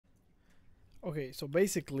Okay, so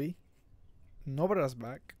basically, Nobara's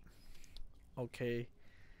back. Okay,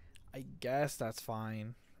 I guess that's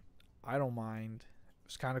fine. I don't mind.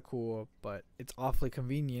 It's kind of cool, but it's awfully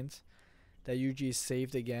convenient that Yuji is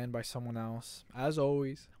saved again by someone else, as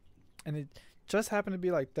always. And it just happened to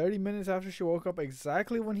be like 30 minutes after she woke up,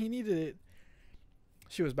 exactly when he needed it.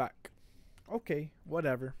 She was back. Okay,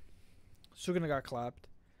 whatever. Sukuna got clapped.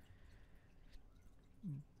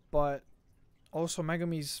 But also,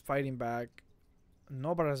 Megami's fighting back.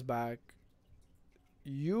 Nobara's back.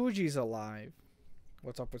 Yuji's alive.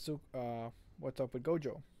 What's up with what's up with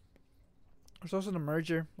Gojo? There's also the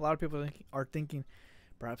merger. A lot of people are thinking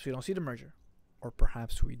perhaps we don't see the merger, or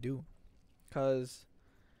perhaps we do, because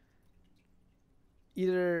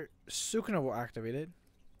either Sukuna will activate it,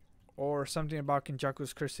 or something about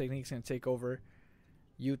Kenjaku's curse techniques going to take over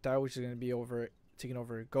Yuta, which is going to be taking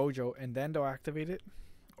over Gojo, and then they'll activate it,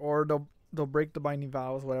 or they'll break the binding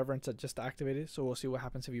vows, whatever, and just activate it. So we'll see what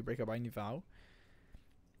happens if you break a binding vow.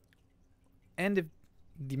 And if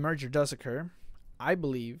the merger does occur, I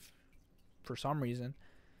believe, for some reason,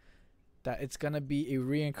 that it's gonna be a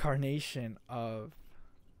reincarnation of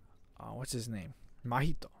what's his name,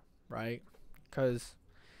 Mahito, right? Because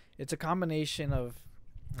it's a combination of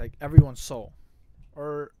like everyone's soul,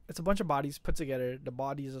 or it's a bunch of bodies put together. The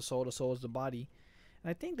body is the soul is the body,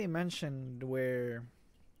 and I think they mentioned where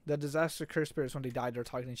the disaster curse spirits, when they died, they're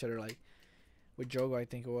talking to each other, like with Jogo, I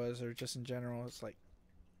think it was, or just in general. It's like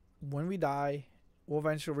when we die, we'll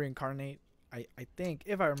eventually reincarnate. I think,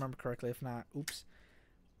 if I remember correctly. If not, oops.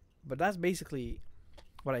 But that's basically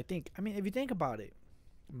what I think. I mean, if you think about it,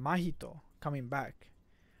 Mahito coming back,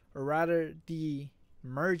 or rather the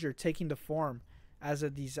merger taking the form as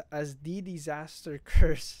the disaster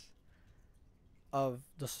curse of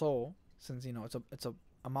the soul, since it's a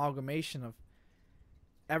amalgamation of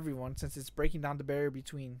everyone, since it's breaking down the barrier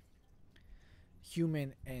between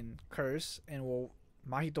human and curse, and well,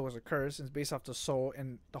 Mahito was a curse, and it's based off the soul,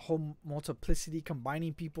 and the whole multiplicity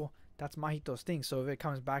combining people. That's Mahito's thing. So if it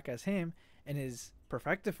comes back as him in his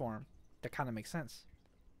perfected form, that kind of makes sense.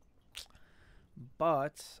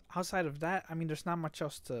 But outside of that, I mean, there's not much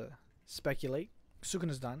else to speculate.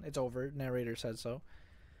 Sukuna's done. It's over. Narrator said so.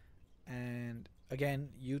 And again,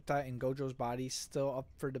 Yuta and Gojo's body still up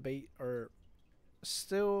for debate, or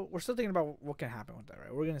we're still thinking about what can happen with that,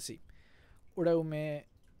 right? We're gonna see. Uraume,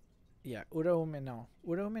 yeah, Uraume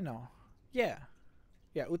no. Yeah.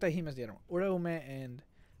 Yeah, Utahime's the other one. Uraume and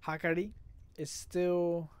Hakari is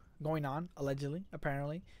still going on, allegedly,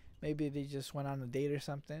 apparently. Maybe they just went on a date or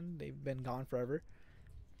something. They've been gone forever.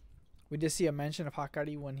 We did see a mention of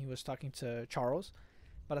Hakari when he was talking to Charles,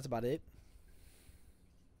 but that's about it.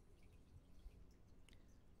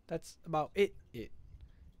 That's about it.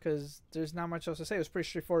 Because there's not much else to say. It was pretty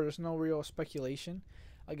straightforward. There's no real speculation.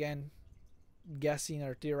 Again, guessing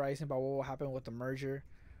or theorizing about what will happen with the merger,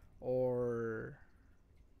 or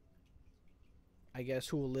I guess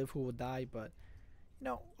who will live, who will die. But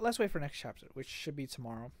let's wait for next chapter, which should be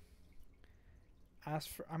tomorrow.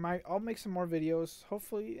 I'll make some more videos.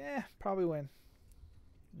 Hopefully, probably when.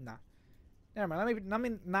 Nah, never mind. Let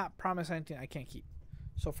me not promise anything I can't keep.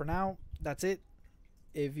 So for now, that's it.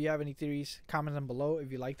 If you have any theories, comment them below.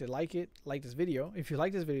 If you liked it, like this video. If you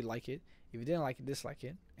like this video, like it. If you didn't like it, dislike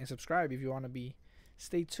it, and subscribe if you want to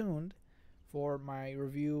stay tuned for my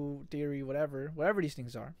review, theory, whatever these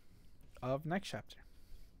things are, of next chapter.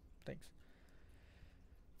 Thanks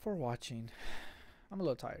for watching. I'm a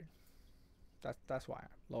little tired. That's why I'm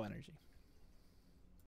low energy.